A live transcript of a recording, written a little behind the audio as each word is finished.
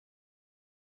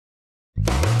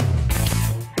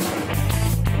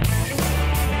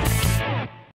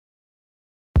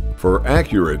For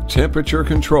accurate temperature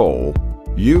control,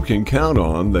 you can count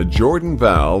on the Jordan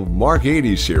Valve Mark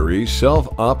 80 series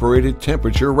self-operated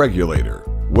temperature regulator.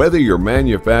 Whether your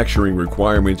manufacturing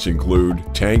requirements include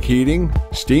tank heating,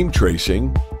 steam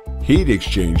tracing, heat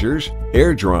exchangers,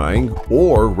 air drying,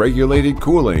 or regulated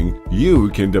cooling, you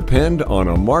can depend on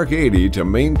a Mark 80 to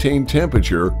maintain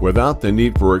temperature without the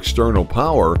need for external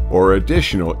power or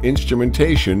additional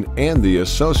instrumentation and the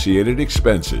associated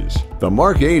expenses. The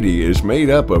Mark 80 is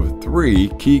made up of 3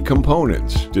 key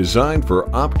components designed for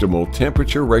optimal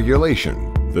temperature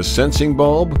regulation: the sensing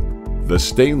bulb, the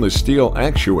stainless steel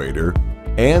actuator,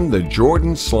 and the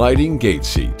Jordan sliding gate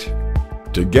seat.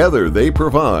 Together, they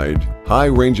provide high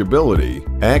rangeability,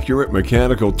 accurate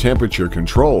mechanical temperature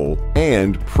control,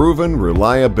 and proven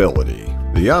reliability.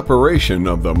 The operation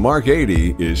of the Mark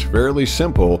 80 is fairly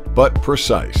simple but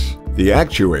precise. The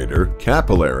actuator,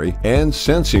 capillary, and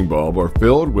sensing bulb are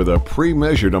filled with a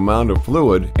pre-measured amount of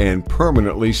fluid and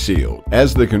permanently sealed.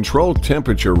 As the controlled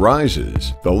temperature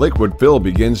rises, the liquid fill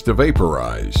begins to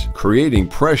vaporize, creating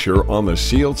pressure on the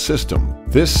sealed system.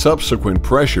 This subsequent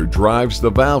pressure drives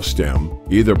the valve stem,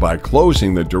 either by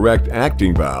closing the direct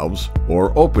acting valves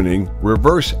or opening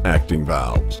reverse acting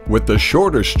valves. With the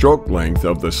shorter stroke length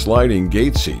of the sliding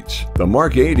gate seats, the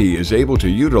Mark 80 is able to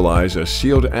utilize a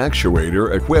sealed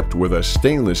actuator equipped with a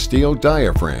stainless steel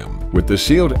diaphragm. With the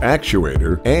sealed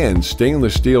actuator and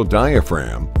stainless steel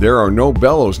diaphragm, there are no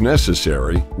bellows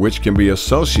necessary, which can be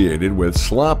associated with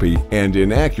sloppy and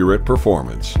inaccurate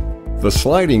performance. The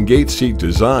sliding gate seat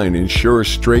design ensures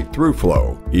straight-through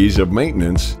flow, ease of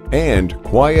maintenance, and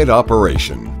quiet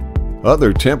operation.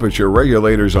 Other temperature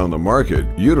regulators on the market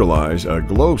utilize a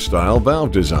globe-style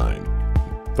valve design.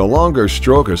 The longer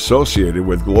stroke associated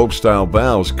with globe-style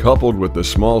valves coupled with the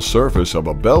small surface of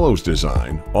a bellows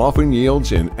design often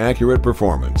yields inaccurate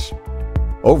performance.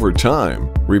 Over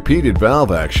time, repeated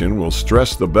valve action will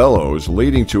stress the bellows,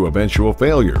 leading to eventual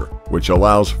failure, which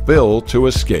allows fill to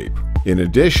escape. In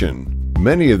addition,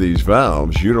 many of these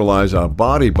valves utilize a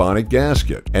body bonnet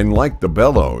gasket, and like the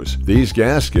bellows, these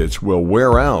gaskets will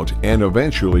wear out and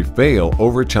eventually fail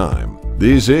over time.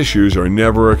 These issues are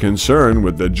never a concern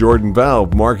with the Jordan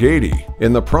Valve Mark 80.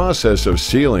 In the process of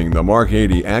sealing the Mark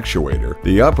 80 actuator,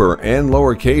 the upper and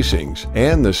lower casings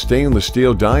and the stainless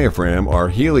steel diaphragm are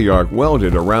heliarc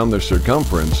welded around the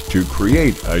circumference to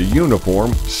create a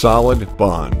uniform, solid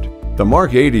bond. The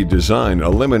Mark 80 design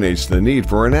eliminates the need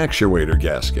for an actuator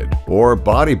gasket or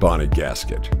body bonnet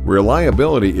gasket.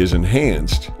 Reliability is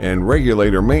enhanced and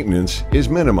regulator maintenance is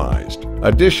minimized.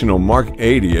 Additional Mark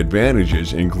 80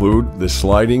 advantages include the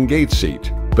sliding gate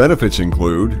seat. Benefits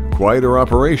include quieter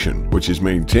operation, which is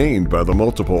maintained by the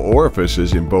multiple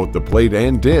orifices in both the plate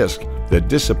and disc that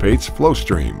dissipates flow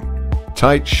stream.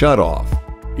 Tight shutoff.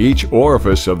 Each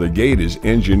orifice of the gate is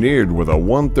engineered with a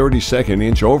 1/32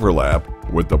 inch overlap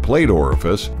with the plate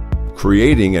orifice,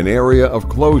 creating an area of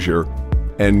closure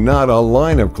and not a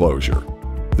line of closure.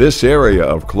 This area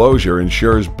of closure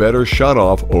ensures better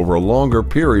shutoff over longer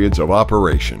periods of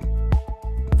operation.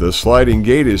 The sliding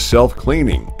gate is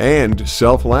self-cleaning and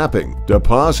self-lapping.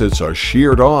 Deposits are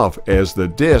sheared off as the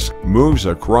disc moves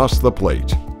across the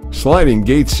plate. Sliding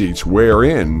gate seats wear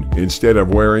in instead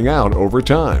of wearing out over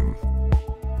time.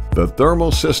 The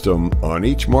thermal system on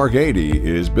each Mark 80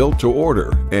 is built to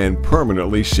order and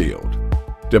permanently sealed.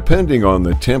 Depending on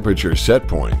the temperature set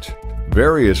point,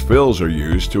 various fills are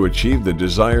used to achieve the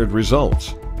desired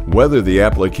results, whether the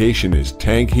application is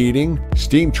tank heating,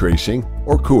 steam tracing,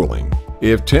 or cooling.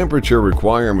 If temperature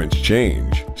requirements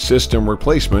change, system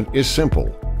replacement is simple.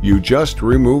 You just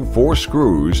remove 4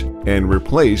 screws and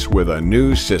replace with a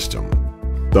new system.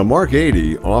 The Mark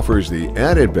 80 offers the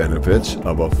added benefits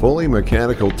of a fully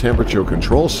mechanical temperature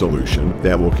control solution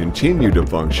that will continue to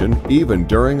function even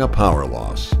during a power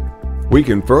loss. We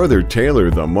can further tailor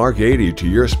the Mark 80 to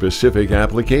your specific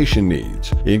application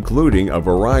needs, including a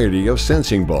variety of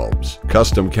sensing bulbs,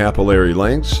 custom capillary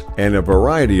lengths, and a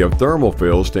variety of thermal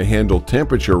fills to handle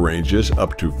temperature ranges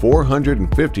up to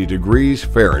 450 degrees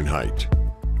Fahrenheit.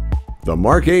 The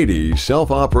Mark 80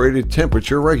 self-operated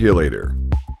temperature regulator,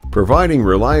 providing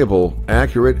reliable,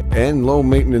 accurate, and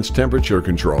low-maintenance temperature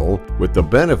control with the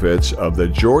benefits of the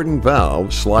Jordan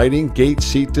Valve sliding gate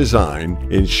seat design,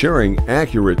 ensuring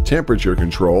accurate temperature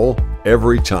control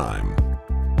every time.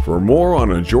 For more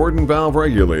on a Jordan Valve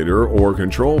regulator or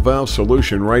control valve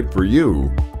solution right for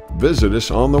you, visit us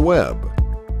on the web.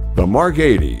 The Mark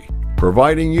 80,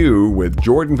 providing you with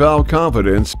Jordan Valve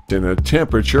confidence in a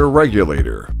temperature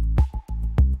regulator.